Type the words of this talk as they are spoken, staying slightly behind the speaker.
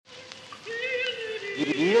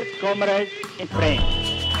Dear comrades and friends,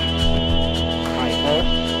 I hope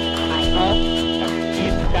that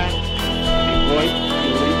this time my voice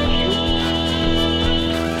will reach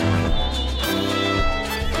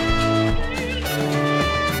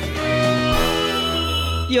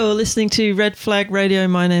you. You're listening to Red Flag Radio.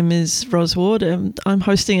 My name is Ros Ward. I'm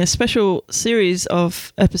hosting a special series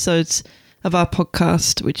of episodes of our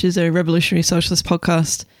podcast, which is a revolutionary socialist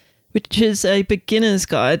podcast, which is a beginner's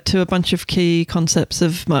guide to a bunch of key concepts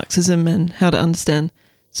of Marxism and how to understand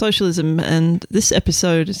socialism. And this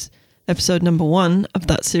episode is episode number 1 of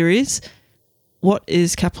that series. What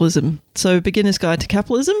is capitalism? So, beginner's guide to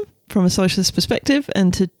capitalism from a socialist perspective.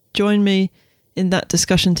 And to join me in that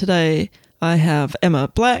discussion today, I have Emma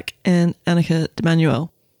Black and Annika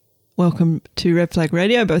D'Emanuel. Welcome to Red Flag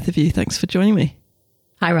Radio, both of you. Thanks for joining me.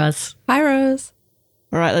 Hi, Ros. Hi, Rose.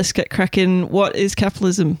 All right, let's get cracking. What is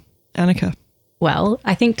capitalism, Annika? Well,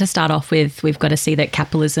 I think to start off with, we've got to see that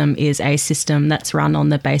capitalism is a system that's run on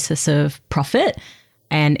the basis of profit,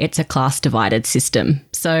 and it's a class-divided system.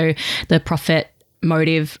 So the profit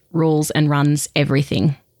motive rules and runs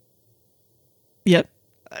everything. Yep.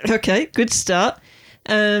 Okay, good start.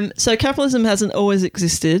 So capitalism hasn't always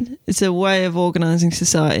existed. It's a way of organising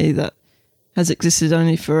society that has existed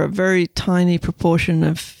only for a very tiny proportion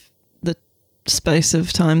of the space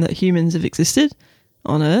of time that humans have existed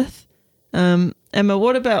on Earth. Emma,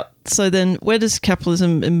 what about, so then where does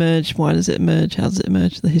capitalism emerge? Why does it emerge? How does it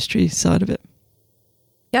emerge? The history side of it.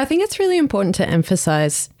 Yeah, I think it's really important to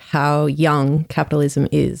emphasize how young capitalism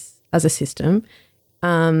is as a system.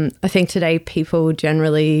 I think today people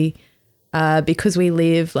generally, because we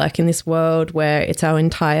live like in this world where it's our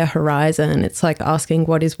entire horizon, it's like asking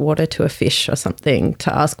what is water to a fish or something,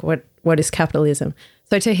 to ask what is capitalism.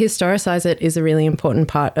 So to historicize it is a really important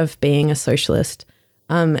part of being a socialist,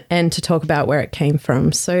 and to talk about where it came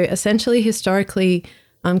from. So essentially, historically,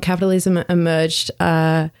 capitalism emerged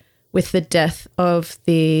with the death of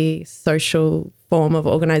the social form of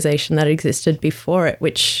organization that existed before it,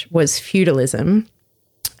 which was feudalism,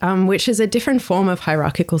 which is a different form of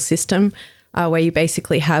hierarchical system where you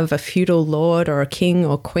basically have a feudal lord or a king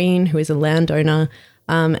or queen who is a landowner,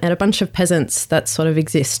 and a bunch of peasants that sort of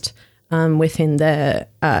exist within their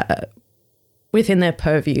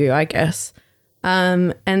purview, I guess.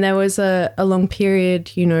 And there was a long period,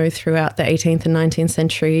 throughout the 18th and 19th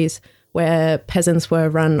centuries where peasants were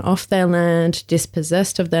run off their land,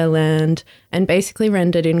 dispossessed of their land, and basically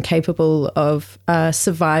rendered incapable of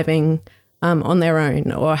surviving on their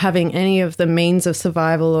own or having any of the means of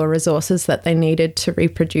survival or resources that they needed to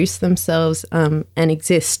reproduce themselves and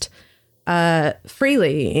exist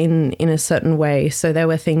freely in a certain way. So there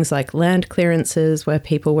were things like land clearances where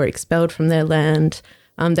people were expelled from their land.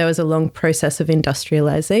 There was a long process of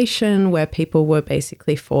industrialization where people were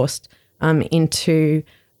basically forced into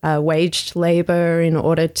waged labor in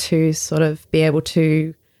order to sort of be able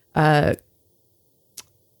to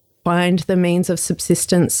find the means of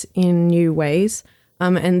subsistence in new ways.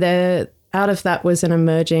 And out of that was an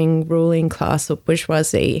emerging ruling class or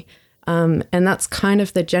bourgeoisie. And that's kind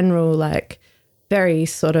of the general, very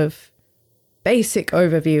sort of basic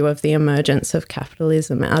overview of the emergence of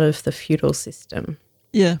capitalism out of the feudal system.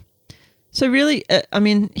 Yeah. So really,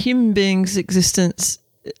 human beings' existence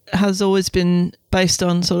has always been based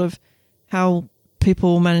on sort of how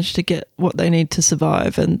people manage to get what they need to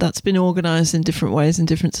survive, and that's been organised in different ways in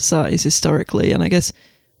different societies historically. And I guess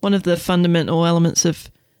one of the fundamental elements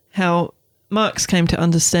of how Marx came to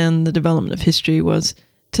understand the development of history was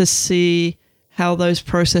to see how those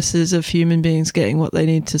processes of human beings getting what they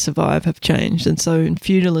need to survive have changed. And so in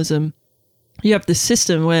feudalism, you have this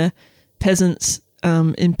system where peasants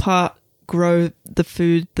in part grow the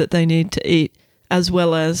food that they need to eat, as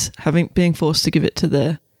well as being forced to give it to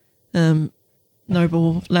their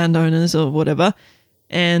noble landowners or whatever.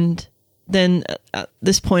 And then at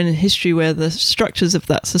this point in history where the structures of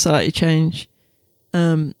that society change,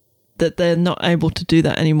 that they're not able to do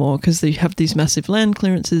that anymore because you have these massive land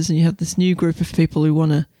clearances and you have this new group of people who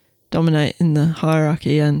want to dominate in the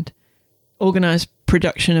hierarchy and organise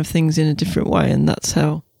production of things in a different way. And that's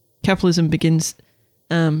how capitalism begins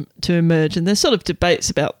to emerge. And there's sort of debates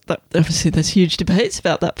about that. Obviously, there's huge debates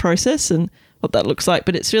about that process and what that looks like.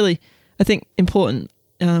 But it's really, I think, important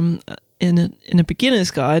in a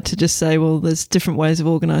beginner's guide to just say, well, there's different ways of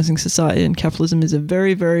organising society, and capitalism is a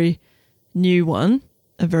very, very new one,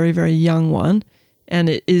 a very, very young one, and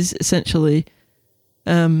it is essentially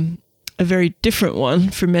a very different one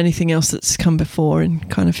from anything else that's come before in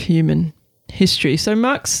kind of human history. So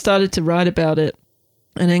Marx started to write about it,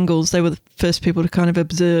 and Engels, they were the first people to kind of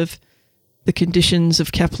observe the conditions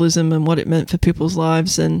of capitalism and what it meant for people's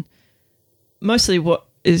lives. And mostly what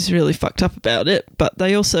is really fucked up about it, but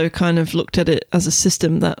they also kind of looked at it as a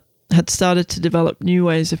system that had started to develop new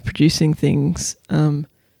ways of producing things,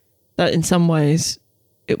 that in some ways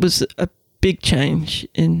it was a big change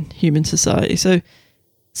in human society. So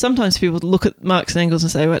sometimes people look at Marx and Engels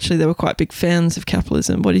and say, well, actually, they were quite big fans of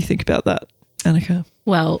capitalism. What do you think about that, Annika?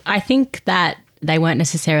 Well, I think that they weren't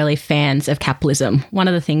necessarily fans of capitalism. One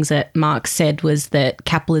of the things that Marx said was that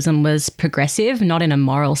capitalism was progressive, not in a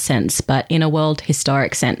moral sense, but in a world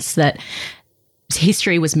historic sense, that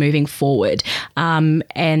history was moving forward,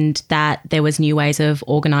 and that there was new ways of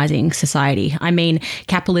organising society. I mean,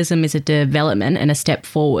 capitalism is a development and a step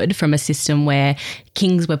forward from a system where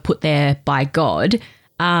kings were put there by God,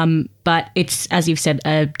 but it's, as you've said,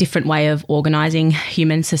 a different way of organising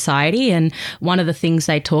human society. And one of the things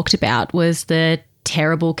they talked about was the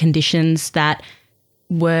terrible conditions that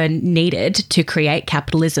were needed to create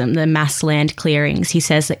capitalism, the mass land clearings. He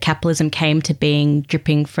says that capitalism came to being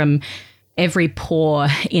dripping from every pore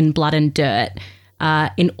in blood and dirt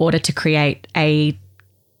in order to create a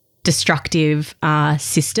destructive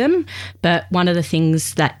system. But one of the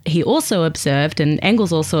things that he also observed, and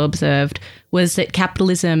Engels also observed, was that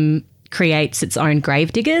capitalism creates its own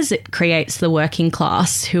gravediggers. It creates the working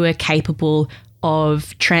class who are capable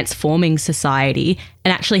of transforming society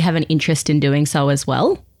and actually have an interest in doing so as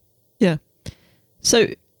well. Yeah. So,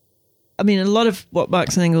 I mean, a lot of what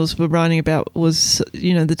Marx and Engels were writing about was,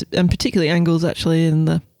 you know, and particularly Engels actually in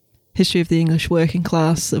the History of the English Working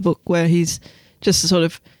Class, a book where he's just sort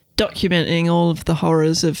of documenting all of the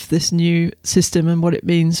horrors of this new system and what it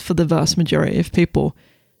means for the vast majority of people.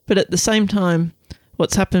 But at the same time,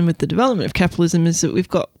 what's happened with the development of capitalism is that we've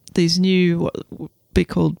got these new, what would be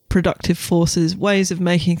called productive forces, ways of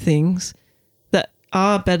making things that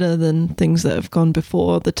are better than things that have gone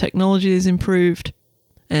before. The technology is improved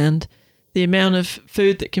and the amount of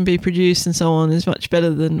food that can be produced and so on is much better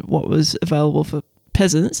than what was available for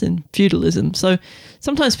peasants in feudalism. So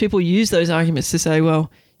sometimes people use those arguments to say,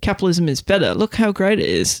 well, capitalism is better. Look how great it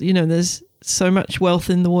is. You know, there's so much wealth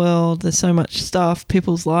in the world. There's so much stuff.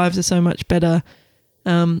 People's lives are so much better.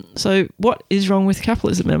 So what is wrong with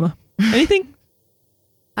capitalism, Emma? Anything?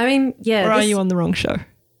 I mean, yeah. Or are you on the wrong show?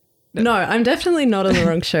 No, I'm definitely not on the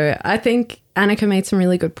wrong show. I think Annika made some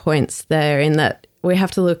really good points there in that we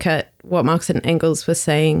have to look at what Marx and Engels were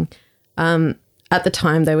saying at the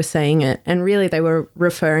time they were saying it. And really they were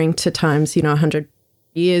referring to times, 100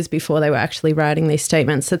 years before they were actually writing these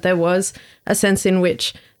statements, that there was a sense in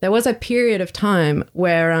which there was a period of time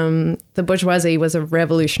where the bourgeoisie was a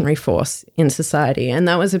revolutionary force in society. And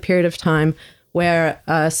that was a period of time where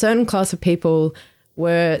a certain class of people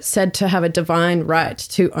were said to have a divine right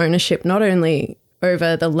to ownership, not only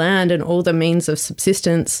over the land and all the means of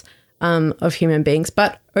subsistence of human beings,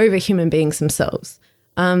 but over human beings themselves.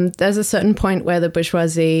 There's a certain point where the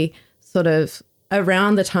bourgeoisie sort of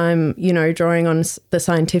around the time, drawing on the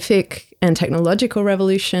scientific and technological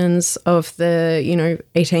revolutions of the,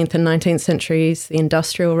 18th and 19th centuries, the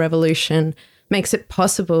Industrial Revolution, makes it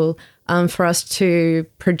possible for us to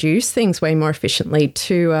produce things way more efficiently,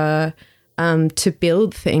 to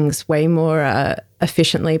build things way more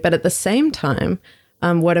efficiently. But at the same time,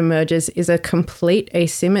 what emerges is a complete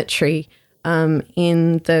asymmetry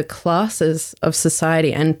in the classes of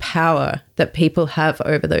society and power that people have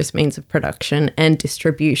over those means of production and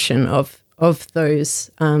distribution of those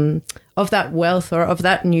of that wealth or of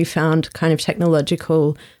that newfound kind of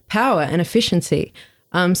technological power and efficiency.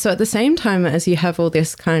 So at the same time as you have all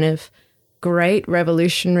this kind of great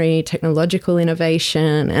revolutionary technological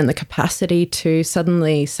innovation and the capacity to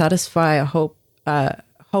suddenly satisfy a whole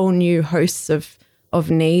new hosts of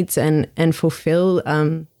needs and fulfill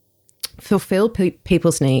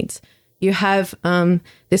people's needs. You have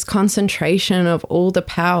this concentration of all the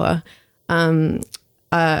power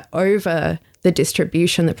over the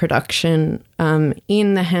distribution, the production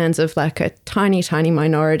in the hands of like a tiny, tiny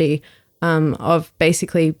minority of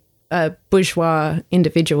basically bourgeois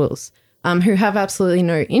individuals who have absolutely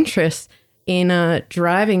no interest in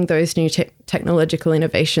driving those new technological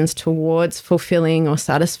innovations towards fulfilling or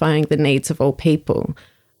satisfying the needs of all people.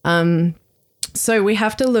 So we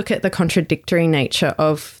have to look at the contradictory nature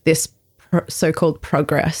of this so-called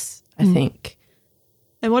progress, I think.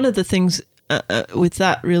 And one of the things with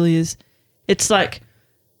that really is it's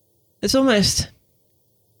almost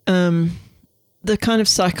the kind of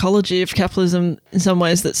psychology of capitalism in some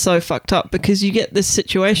ways that's so fucked up, because you get this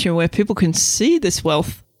situation where people can see this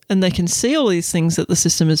wealth and they can see all these things that the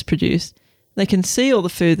system has produced. They can see all the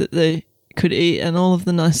food that they could eat and all of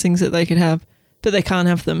the nice things that they could have, but they can't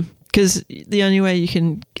have them. Because the only way you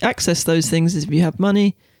can access those things is if you have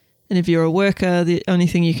money And if you're a worker, the only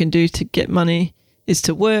thing you can do to get money is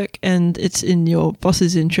to work, and it's in your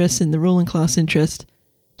boss's interest, in the ruling class interest,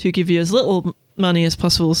 to give you as little money as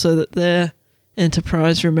possible so that their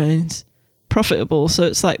enterprise remains profitable. So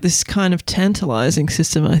it's like this kind of tantalizing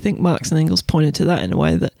system. I think Marx and Engels pointed to that in a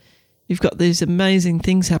way, that you've got these amazing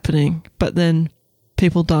things happening, but then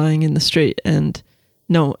people dying in the street and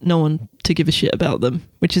no one to give a shit about them,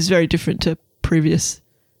 which is very different to previous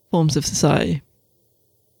forms of society.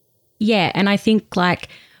 Yeah, and I think like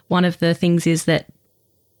one of the things is that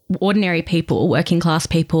ordinary people, working class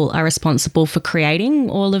people, are responsible for creating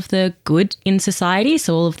all of the good in society.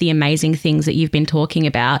 So all of the amazing things that you've been talking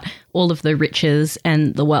about, all of the riches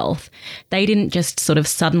and the wealth, they didn't just sort of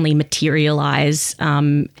suddenly materialize,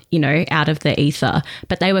 out of the ether,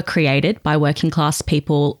 but they were created by working class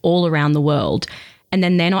people all around the world. And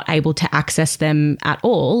then they're not able to access them at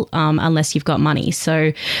all unless you've got money.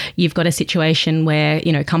 So you've got a situation where,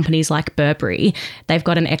 companies like Burberry, they've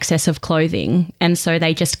got an excess of clothing, and so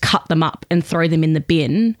they just cut them up and throw them in the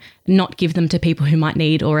bin, not give them to people who might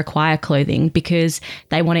need or require clothing, because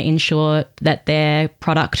they want to ensure that their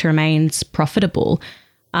product remains profitable.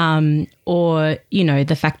 Or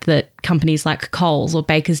the fact that companies like Coles or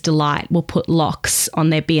Baker's Delight will put locks on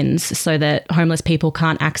their bins so that homeless people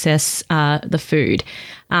can't access the food.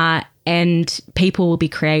 And people will be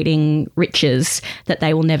creating riches that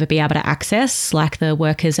they will never be able to access, like the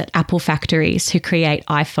workers at Apple factories who create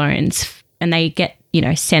iPhones, and they get,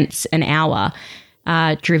 cents an hour,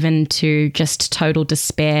 driven to just total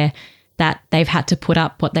despair, that they've had to put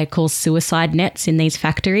up what they call suicide nets in these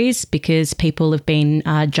factories because people have been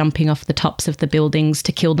jumping off the tops of the buildings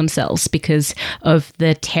to kill themselves because of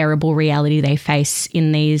the terrible reality they face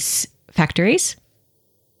in these factories.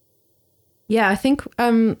 Yeah, I think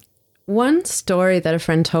one story that a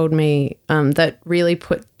friend told me that really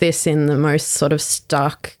put this in the most sort of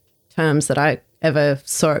stark terms that I ever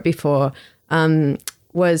saw it before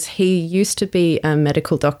was he used to be a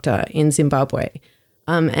medical doctor in Zimbabwe.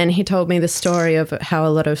 And he told me the story of how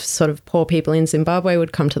a lot of sort of poor people in Zimbabwe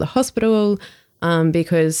would come to the hospital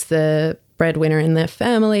because the breadwinner in their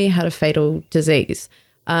family had a fatal disease.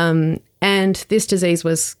 And this disease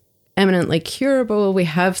was eminently curable. We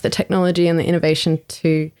have the technology and the innovation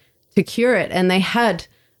to cure it. And they had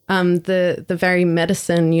the very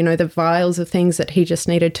medicine, the vials of things that he just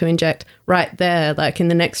needed to inject right there, like in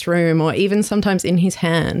the next room or even sometimes in his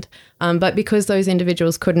hand. But because those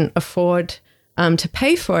individuals couldn't afford to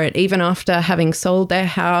pay for it, even after having sold their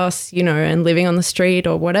house, and living on the street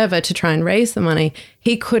or whatever to try and raise the money,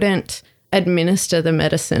 he couldn't administer the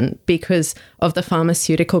medicine because of the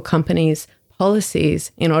pharmaceutical companies'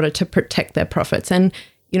 policies in order to protect their profits. And,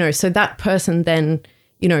 so that person then,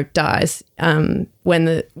 dies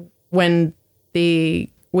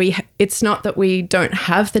it's not that we don't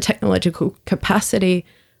have the technological capacity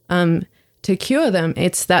to cure them,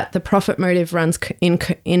 it's that the profit motive runs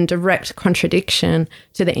in direct contradiction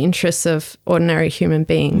to the interests of ordinary human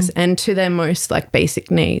beings and to their most basic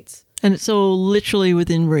needs. And it's all literally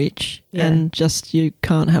within reach, and just you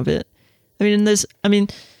can't have it. There's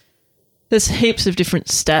heaps of different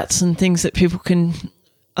stats and things that people can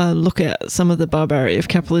look at. Some of the barbarity of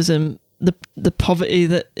capitalism, the poverty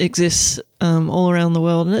that exists all around the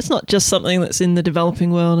world, and it's not just something that's in the developing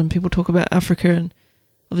world. And people talk about Africa, and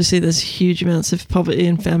obviously there's huge amounts of poverty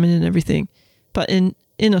and famine and everything. But in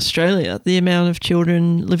Australia, the amount of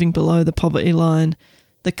children living below the poverty line,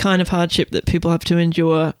 the kind of hardship that people have to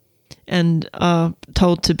endure and are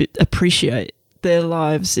told to appreciate their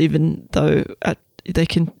lives, even though they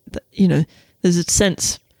can, there's a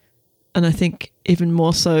sense, and I think even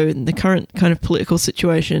more so in the current kind of political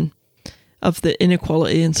situation, of the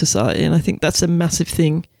inequality in society. And I think that's a massive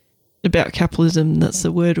thing about capitalism. That's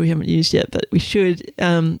a word we haven't used yet, but we should,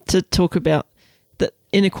 to talk about that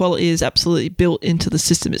inequality is absolutely built into the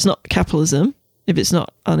system. It's not capitalism if it's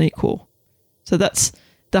not unequal. So that's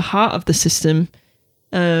the heart of the system.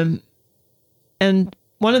 And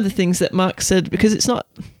one of the things that Marx said, because it's not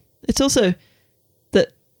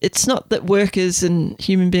that workers and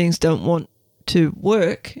human beings don't want to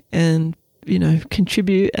work and,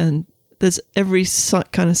 contribute, and there's every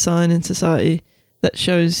kind of sign in society that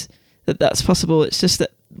shows that that's possible. It's just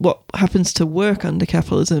that what happens to work under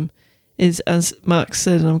capitalism is, as Marx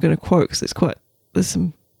said, and I'm going to quote because there's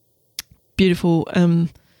some beautiful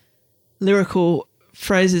lyrical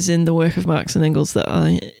phrases in the work of Marx and Engels that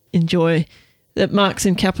I enjoy, that Marx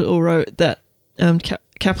in Capital wrote that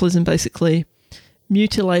capitalism basically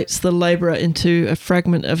mutilates the labourer into a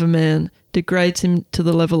fragment of a man, degrades him to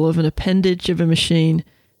the level of an appendage of a machine,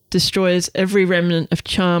 destroys every remnant of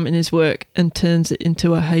charm in his work, and turns it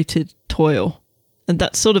into a hated toil. And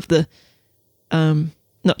that's sort of the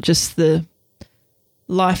not just the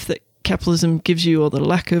life that capitalism gives you or the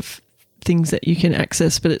lack of things that you can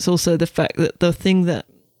access, but it's also the fact that the thing that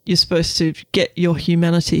you're supposed to get your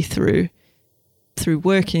humanity through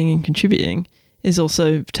working and contributing is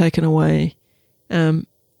also taken away and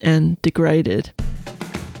degraded.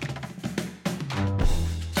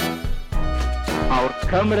 Our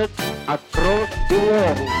comrades across the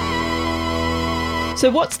world. So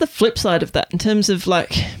what's the flip side of that in terms of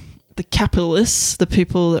like the capitalists, the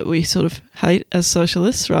people that we sort of hate as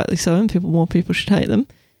socialists, rightly so, and more people should hate them.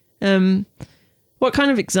 What kind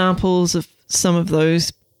of examples of some of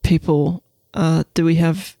those people do we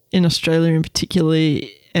have in Australia in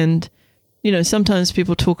particularly? And, you know, sometimes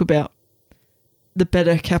people talk about the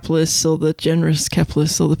better capitalists or the generous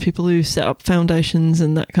capitalists or the people who set up foundations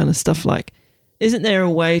and that kind of stuff. Like, isn't there a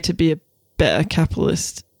way to be a better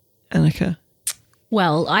capitalist, Annika?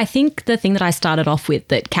 Well, I think the thing that I started off with,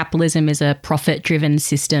 that capitalism is a profit-driven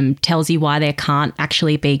system, tells you why there can't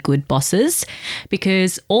actually be good bosses,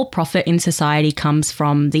 because all profit in society comes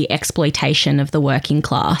from the exploitation of the working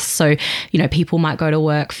class. So, you know, people might go to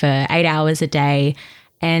work for 8 hours a day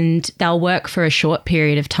and they'll work for a short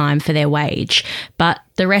period of time for their wage, but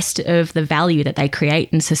the rest of the value that they create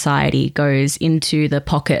in society goes into the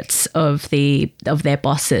pockets of their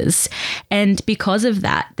bosses. And because of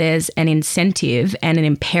that, there's an incentive and an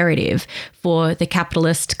imperative for the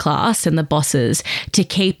capitalist class and the bosses to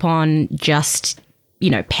keep on just, you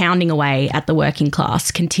know, pounding away at the working class,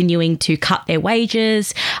 continuing to cut their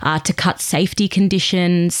wages, to cut safety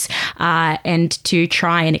conditions, and to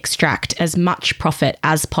try and extract as much profit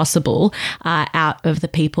as possible out of the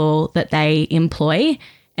people that they employ.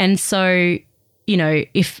 And so, you know,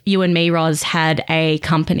 if you and me, Roz, had a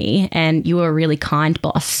company and you were a really kind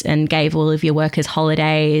boss and gave all of your workers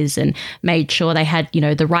holidays and made sure they had, you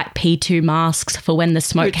know, the right P2 masks for when the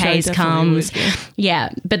smoke haze comes. Yeah.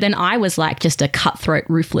 But then I was like just a cutthroat,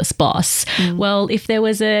 ruthless boss. Well, if there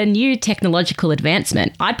was a new technological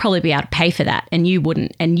advancement, I'd probably be able to pay for that and you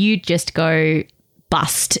wouldn't. And you'd just go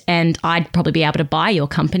bust, and I'd probably be able to buy your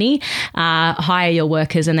company, hire your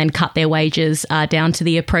workers, and then cut their wages down to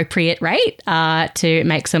the appropriate rate to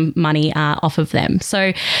make some money off of them.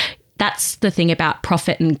 So that's the thing about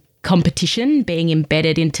profit and competition being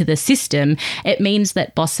embedded into the system. It means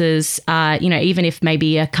that bosses, you know, even if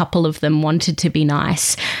maybe a couple of them wanted to be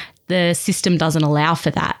nice, the system doesn't allow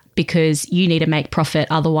for that, because you need to make profit.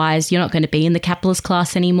 Otherwise, you're not going to be in the capitalist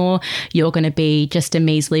class anymore. You're going to be just a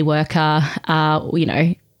measly worker, you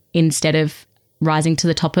know, instead of rising to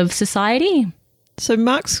the top of society. So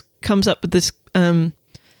Marx comes up with this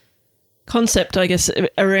concept, I guess,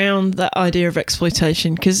 around that idea of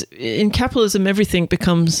exploitation, because in capitalism, everything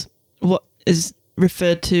becomes what is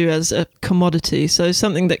referred to as a commodity. So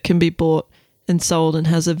something that can be bought and sold and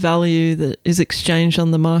has a value that is exchanged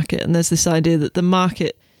on the market. And there's this idea that the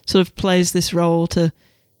market sort of plays this role to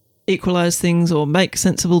equalize things or make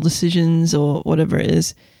sensible decisions or whatever it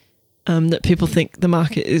is that people think the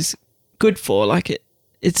market is good for. Like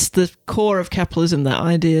it's the core of capitalism, that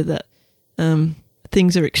idea that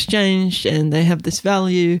things are exchanged and they have this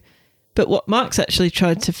value. But what Marx actually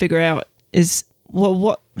tried to figure out is,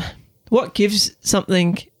 well, what gives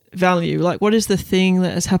something value? Like, what is the thing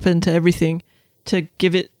that has happened to everything to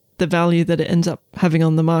give it the value that it ends up having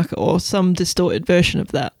on the market, or some distorted version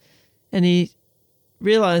of that? And he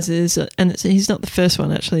realizes, and he's not the first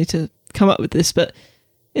one actually to come up with this, but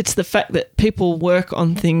it's the fact that people work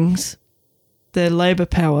on things, their labour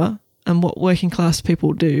power, and what working class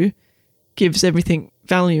people do gives everything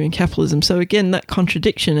value in capitalism. So again, that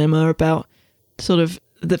contradiction, Emma, about sort of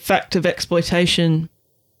the fact of exploitation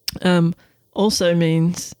also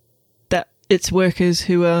means that it's workers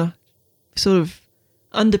who are sort of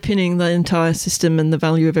underpinning the entire system and the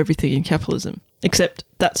value of everything in capitalism, except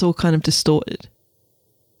that's all kind of distorted.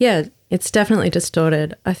 Yeah, it's definitely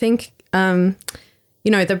distorted. I think, you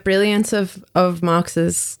know, the brilliance of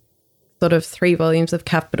Marx's sort of 3 volumes of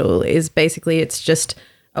Capital is basically it's just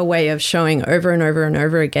a way of showing over and over and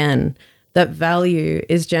over again that value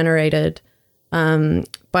is generated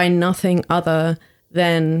by nothing other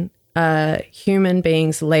than human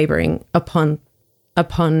beings laboring upon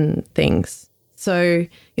things. So,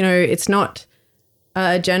 you know, it's not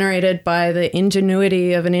generated by the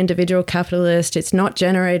ingenuity of an individual capitalist. It's not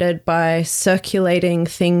generated by circulating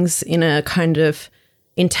things in a kind of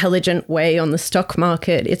intelligent way on the stock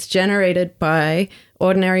market. It's generated by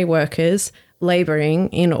ordinary workers laboring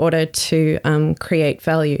in order to create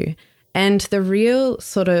value. And the real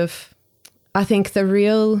sort of, I think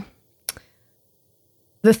the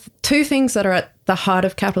two things that are at the heart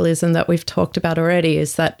of capitalism that we've talked about already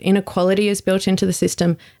is that inequality is built into the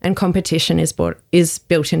system and competition is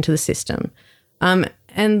built into the system.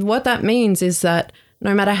 And what that means is that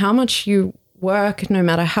no matter how much you work, no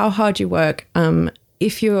matter how hard you work,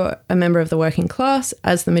 if you're a member of the working class,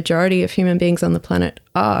 as the majority of human beings on the planet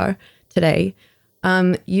are today,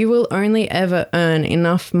 you will only ever earn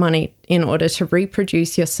enough money in order to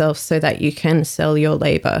reproduce yourself so that you can sell your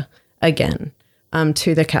labor again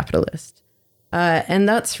to the capitalist. And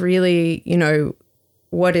that's really,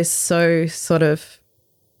 what is so sort of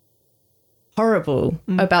horrible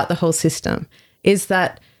about the whole system is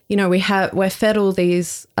that, we're fed all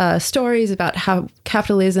these stories about how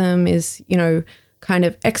capitalism is, kind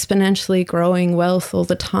of exponentially growing wealth all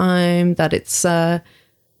the time, that it's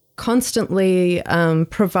constantly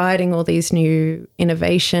providing all these new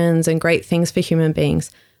innovations and great things for human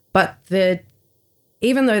beings. But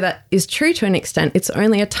even though that is true to an extent, it's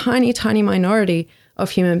only a tiny, tiny minority of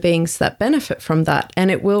human beings that benefit from that.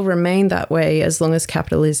 And it will remain that way as long as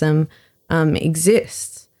capitalism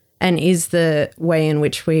exists and is the way in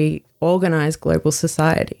which we organize global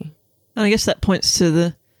society. And I guess that points to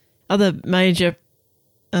the other major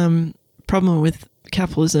problem with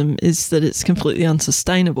capitalism is that it's completely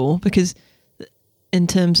unsustainable, because in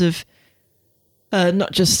terms of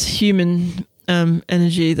not just human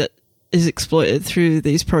energy that is exploited through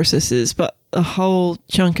these processes, but a whole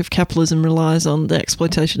chunk of capitalism relies on the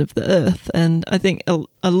exploitation of the earth. And I think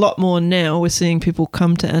a lot more now we're seeing people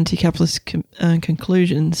come to anti-capitalist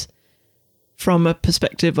conclusions from a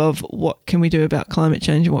perspective of what can we do about climate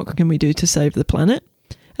change and what can we do to save the planet.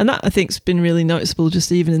 And that, I think, has been really noticeable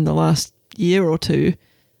just even in the last year or two,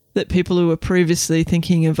 that people who were previously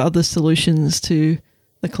thinking of other solutions to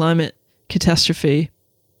the climate catastrophe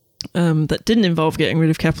that didn't involve getting rid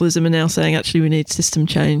of capitalism are now saying, actually, we need system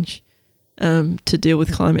change to deal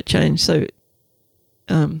with climate change. So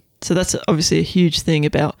that's obviously a huge thing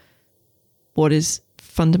about what is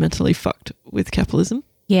fundamentally fucked with capitalism.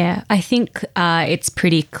 Yeah, I think it's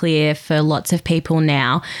pretty clear for lots of people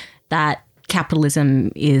now that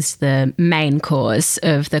capitalism is the main cause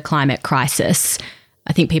of the climate crisis.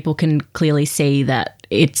 I think people can clearly see that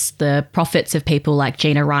it's the profits of people like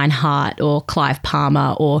Gina Rinehart or Clive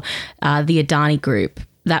Palmer or the Adani Group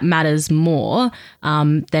that matters more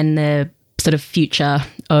than the sort of future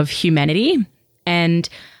of humanity. And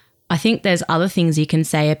I think there's other things you can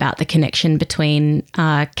say about the connection between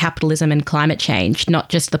capitalism and climate change, not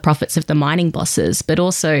just the profits of the mining bosses, but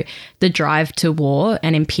also the drive to war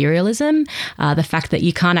and imperialism, the fact that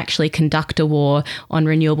you can't actually conduct a war on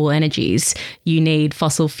renewable energies. You need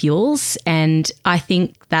fossil fuels. And I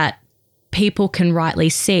think that people can rightly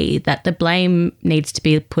see that the blame needs to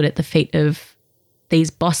be put at the feet of these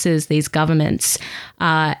bosses, these governments,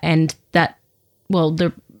 and that, well,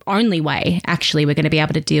 the only way actually we're going to be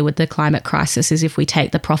able to deal with the climate crisis is if we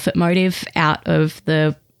take the profit motive out of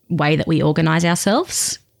the way that we organise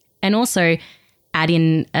ourselves, and also add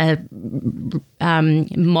in a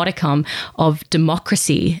modicum of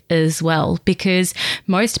democracy as well, because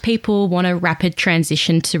most people want a rapid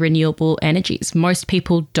transition to renewable energies. Most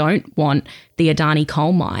people don't want the Adani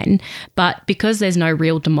coal mine, but because there's no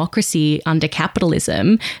real democracy under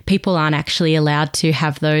capitalism, people aren't actually allowed to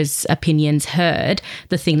have those opinions heard.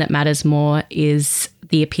 The thing that matters more is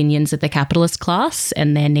the opinions of the capitalist class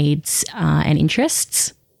and their needs and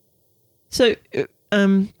interests. So,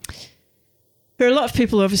 there are a lot of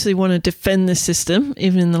people who obviously want to defend this system,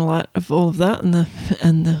 even in the light of all of that, and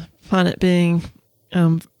the planet being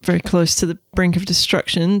very close to the brink of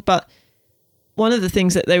destruction. But one of the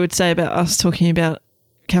things that they would say about us talking about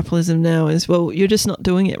capitalism now is, well, you're just not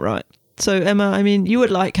doing it right. So, Emma, I mean, you would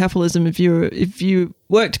like capitalism if you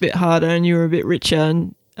worked a bit harder and you were a bit richer,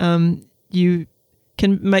 and you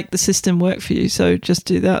can make the system work for you. So just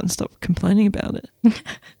do that and stop complaining about it.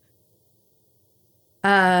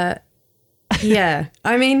 Yeah.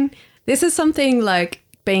 I mean, this is something like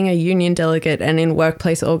being a union delegate and in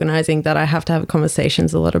workplace organizing that I have to have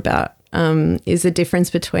conversations a lot about, is the difference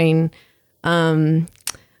between, I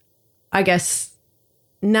guess,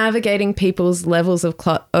 navigating people's levels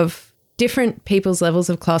of different people's levels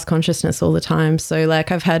of class consciousness all the time. So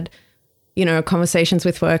like I've had, conversations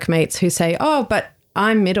with workmates who say, oh, but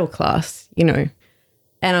I'm middle class, and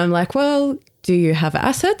I'm like, well, do you have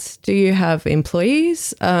assets? Do you have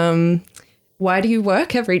employees? Why do you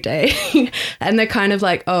work every day? And they're kind of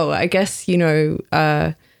like, oh, I guess, maybe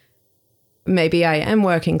I am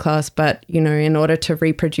working class, but, in order to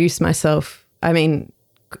reproduce myself,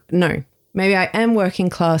 no, maybe I am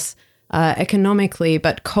working class economically,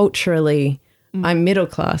 but culturally I'm middle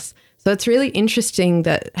class. So it's really interesting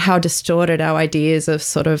that how distorted our ideas of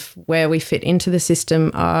sort of where we fit into the system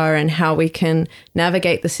are and how we can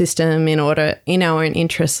navigate the system in our own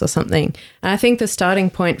interests or something. And I think the starting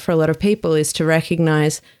point for a lot of people is to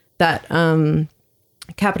recognize that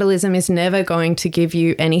capitalism is never going to give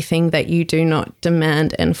you anything that you do not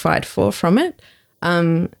demand and fight for from it.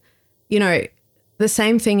 You know, the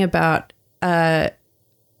same thing about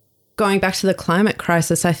going back to the climate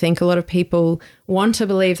crisis. I think a lot of people want to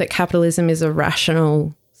believe that capitalism is a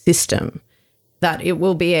rational system, that it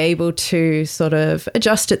will be able to sort of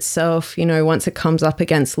adjust itself, you know, once it comes up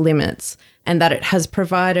against limits, and that it has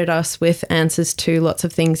provided us with answers to lots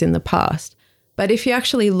of things in the past. But if you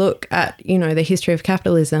actually look at, you know, the history of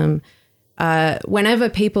capitalism, whenever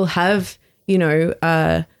people have, you know,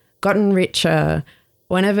 gotten richer,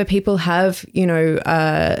 whenever people have, you know,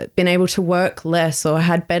 been able to work less or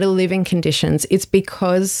had better living conditions, it's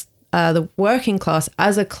because the working class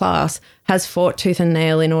as a class has fought tooth and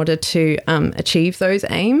nail in order to achieve those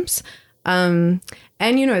aims.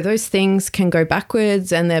 And, you know, those things can go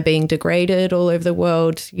backwards and they're being degraded all over the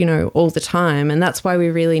world, you know, all the time. And that's why we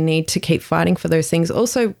really need to keep fighting for those things.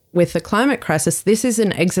 Also, with the climate crisis, this is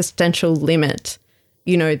an existential limit,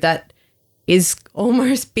 you know, that is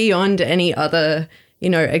almost beyond any other, you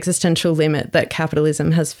know, existential limit that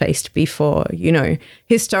capitalism has faced before. You know,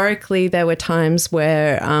 historically, there were times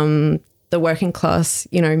where the working class,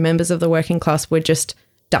 you know, members of the working class were just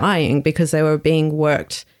dying because they were being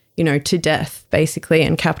worked, you know, to death, basically.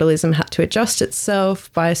 And capitalism had to adjust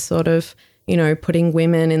itself by sort of, you know, putting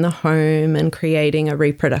women in the home and creating a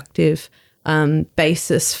reproductive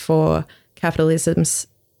basis for capitalism's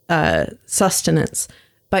sustenance.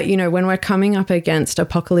 But, you know, when we're coming up against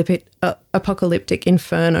apocalyptic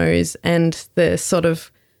infernos and the sort of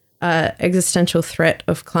existential threat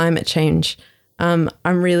of climate change, it's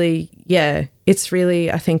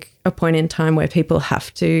really, I think, a point in time where people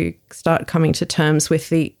have to start coming to terms with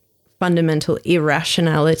the fundamental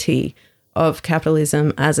irrationality of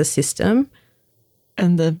capitalism as a system.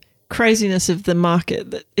 And the craziness of the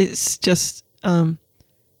market, that it's just, you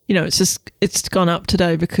know, it's gone up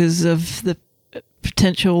today because of the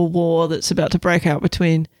potential war that's about to break out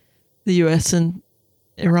between the US and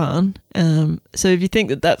Iran. So if you think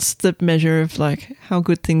that that's the measure of like how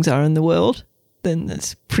good things are in the world, then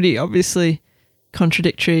it's pretty obviously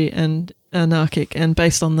contradictory and anarchic and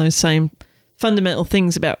based on those same fundamental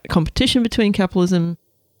things about competition between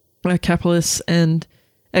capitalists and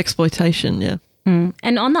exploitation. Yeah.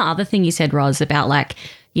 And on the other thing you said, Roz, about like,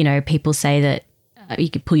 you know, people say that you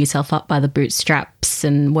could pull yourself up by the bootstraps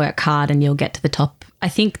and work hard and you'll get to the top. I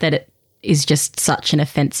think that it is just such an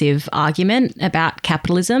offensive argument about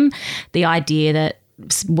capitalism. The idea that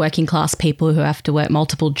working class people who have to work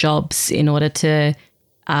multiple jobs in order to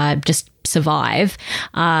just survive,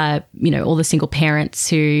 you know, all the single parents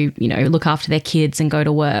who, you know, look after their kids and go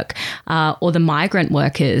to work, or the migrant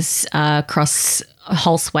workers across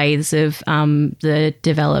whole swathes of the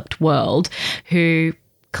developed world who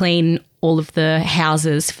clean all of the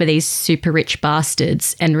houses for these super rich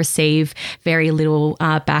bastards and receive very little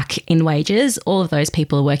back in wages. All of those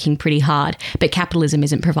people are working pretty hard, but capitalism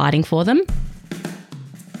isn't providing for them.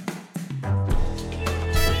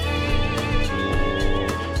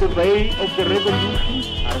 The way of the revolution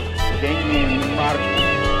as Lenin marked.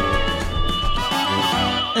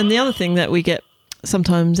 And the other thing that we get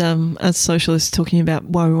sometimes as socialists talking about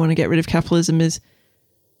why we want to get rid of capitalism is,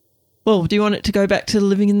 well, do you want it to go back to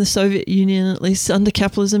living in the Soviet Union? At least under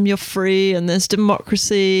capitalism, you're free and there's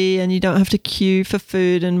democracy and you don't have to queue for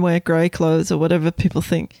food and wear grey clothes or whatever people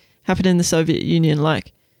think happened in the Soviet Union.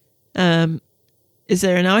 Like, is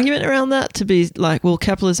there an argument around that to be like, well,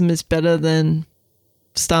 capitalism is better than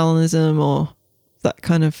Stalinism or that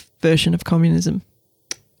kind of version of communism?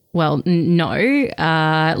 Well, no.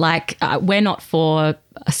 We're not for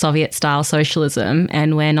Soviet-style socialism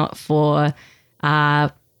and we're not for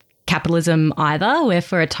capitalism either. We're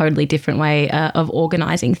for a totally different way of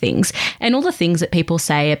organising things. And all the things that people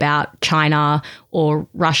say about China or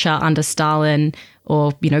Russia under Stalin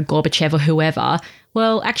or, you know, Gorbachev or whoever,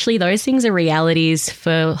 well, actually those things are realities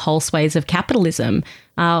for whole swathes of capitalism.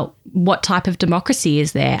 What type of democracy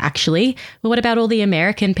is there actually? Well, what about all the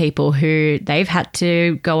American people who they've had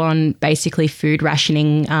to go on basically food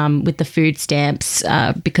rationing with the food stamps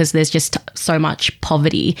because there's just so much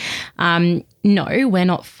poverty? No, we're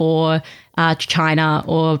not for China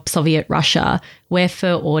or Soviet Russia. We're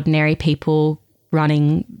for ordinary people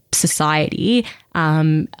running society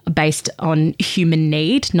based on human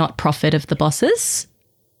need, not profit of the bosses.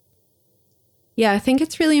 Yeah, I think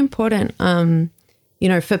it's really important, you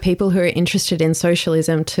know, for people who are interested in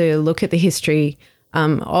socialism to look at the history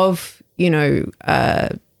of,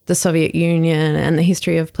 the Soviet Union and the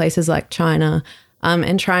history of places like China,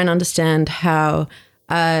 and try and understand how,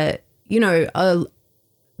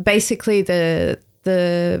 basically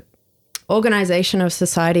the organization of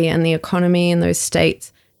society and the economy in those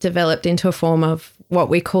states developed into a form of what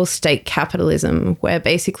we call state capitalism, where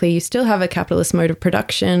basically you still have a capitalist mode of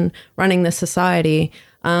production running the society,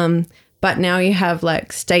 but now you have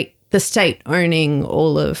like the state owning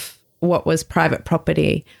all of what was private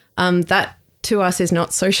property. That to us is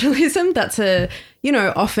not socialism. That's a,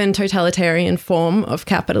 often totalitarian form of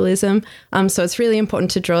capitalism. So it's really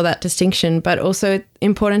important to draw that distinction, but also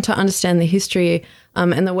important to understand the history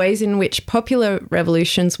and the ways in which popular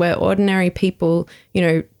revolutions where ordinary people,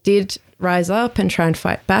 did rise up and try and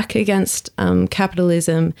fight back against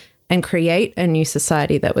capitalism and create a new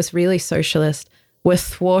society that was really socialist were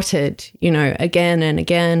thwarted, again and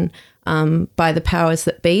again by the powers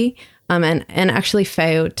that be, and actually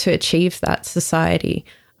failed to achieve that society.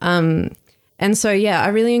 And so, I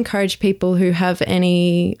really encourage people who have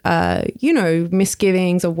any,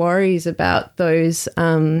 misgivings or worries about those,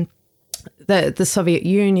 the Soviet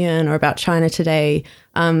Union or about China today,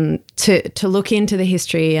 to look into the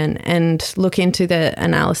history and look into the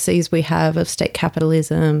analyses we have of state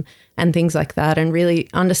capitalism and things like that, and really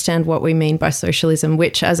understand what we mean by socialism,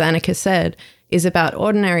 which, as Annika said, is about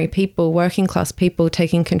ordinary people, working class people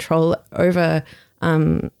taking control over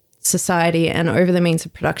society and over the means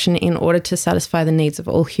of production in order to satisfy the needs of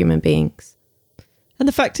all human beings. And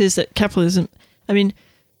the fact is that capitalism,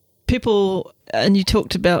 people, and you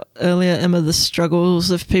talked about earlier, Emma, the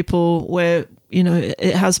struggles of people where,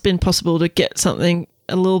 it has been possible to get something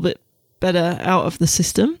a little bit better out of the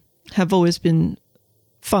system, have always been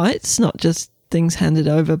fights, not just things handed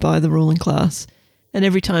over by the ruling class. And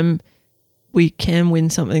every time we can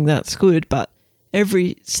win something, that's good, but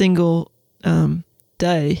every single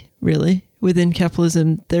day, really, within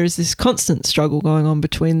capitalism, there is this constant struggle going on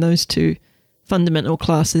between those two fundamental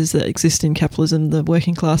classes that exist in capitalism, the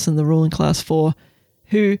working class and the ruling class, for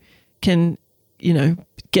who can,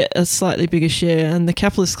 get a slightly bigger share. And the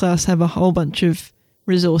capitalist class have a whole bunch of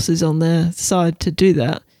resources on their side to do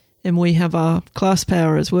that. And we have our class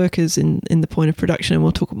power as workers in the point of production, and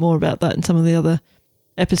we'll talk more about that in some of the other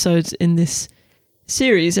episodes in this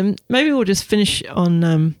series. And maybe we'll just finish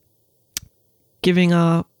on giving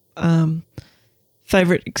our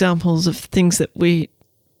favourite examples of things that we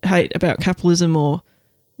hate about capitalism or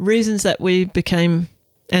reasons that we became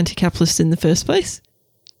anti-capitalist in the first place.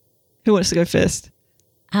 Who wants to go first?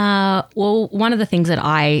 Well, one of the things that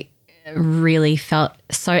I really felt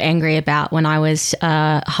so angry about when I was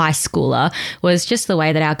a high schooler was just the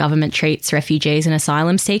way that our government treats refugees and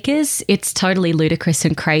asylum seekers. It's totally ludicrous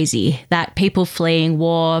and crazy that people fleeing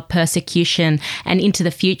war, persecution, and into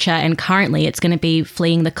the future, and currently it's going to be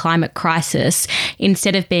fleeing the climate crisis,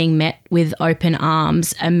 instead of being met with open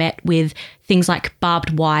arms, are met with things like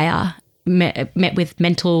barbed wire, met with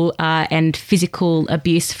mental and physical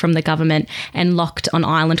abuse from the government, and locked on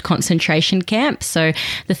island concentration camps. So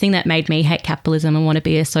the thing that made me hate capitalism and want to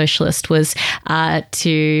be a socialist was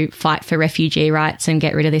to fight for refugee rights and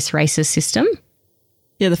get rid of this racist system.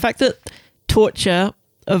 Yeah, the fact that torture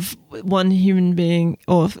of one human being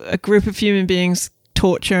or a group of human beings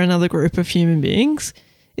torture another group of human beings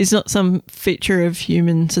is not some feature of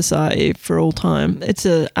human society for all time. It's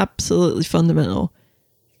a absolutely fundamental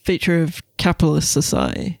feature of capitalist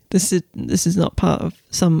society. This is not part of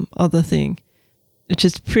some other thing. It's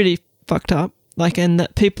just pretty fucked up. And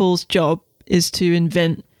that people's job is to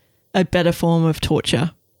invent a better form of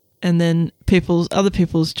torture, and then other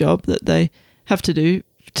people's job that they have to do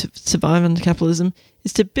to survive under capitalism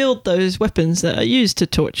is to build those weapons that are used to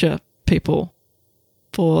torture people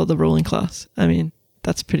for the ruling class.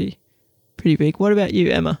 That's pretty big. What about you,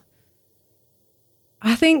 Emma?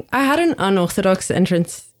 I think I had an unorthodox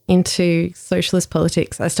entrance into socialist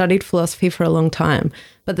politics. I studied philosophy for a long time,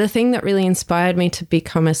 but the thing that really inspired me to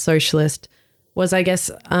become a socialist was, I guess,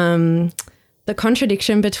 the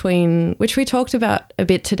contradiction between, which we talked about a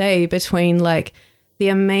bit today, between the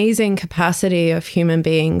amazing capacity of human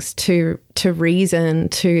beings to reason,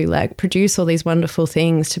 to produce all these wonderful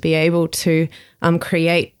things, to be able to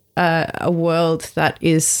create a world that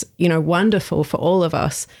is, wonderful for all of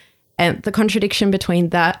us. And the contradiction between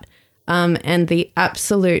that and the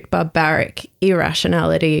absolute barbaric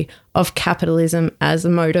irrationality of capitalism as a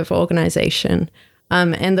mode of organisation,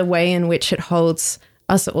 and the way in which it holds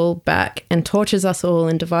us all back and tortures us all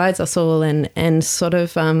and divides us all and sort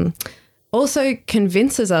of also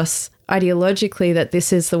convinces us ideologically that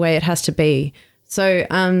this is the way it has to be. So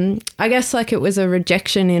I guess it was a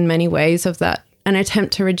rejection in many ways of that an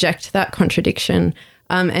attempt to reject that contradiction,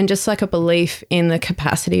 and just like a belief in the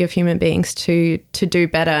capacity of human beings to do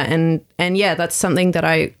better. And yeah, that's something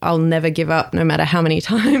that I'll never give up, no matter how many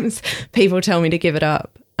times people tell me to give it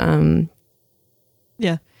up.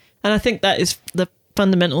 Yeah. And I think that is the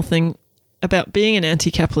fundamental thing about being an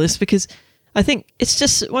anti-capitalist, because I think it's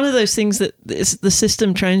just one of those things that the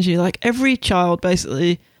system trains you. Like, every child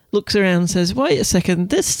basically looks around and says, wait a second,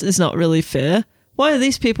 this is not really fair. Why are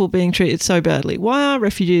these people being treated so badly? Why are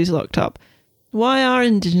refugees locked up? Why are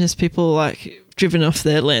Indigenous people, like, driven off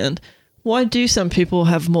their land? Why do some people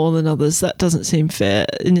have more than others? That doesn't seem fair.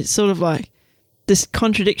 And it's sort of like this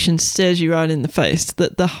contradiction stares you right in the face,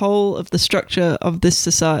 that the whole of the structure of this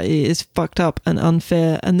society is fucked up and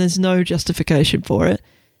unfair, and there's no justification for it.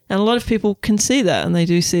 And a lot of people can see that, and they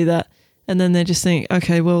do see that, and then they just think,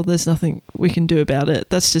 okay, well, there's nothing we can do about it.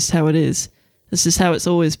 That's just how it is. This is how it's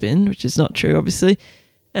always been, which is not true, obviously.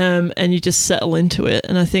 And you just settle into it.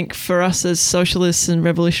 And I think for us as socialists and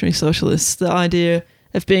revolutionary socialists, the idea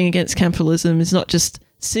of being against capitalism is not just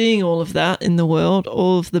seeing all of that in the world,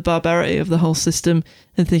 all of the barbarity of the whole system,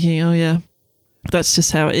 and thinking, oh yeah, that's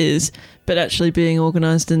just how it is, but actually being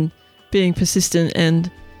organised and being persistent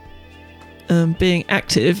and being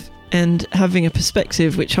active and having a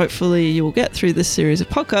perspective, which hopefully you will get through this series of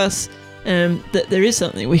podcasts, that there is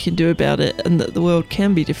something we can do about it, and that the world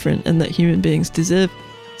can be different, and that human beings deserve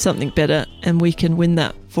something better, and we can win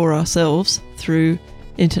that for ourselves through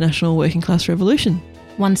international working class revolution.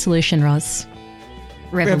 One solution, Roz.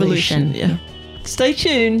 Revolution. Yeah. Stay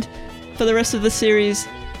tuned for the rest of the series.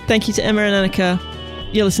 Thank you to Emma and Annika.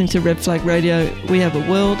 You're listening to Red Flag Radio. We have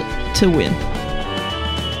a world to win.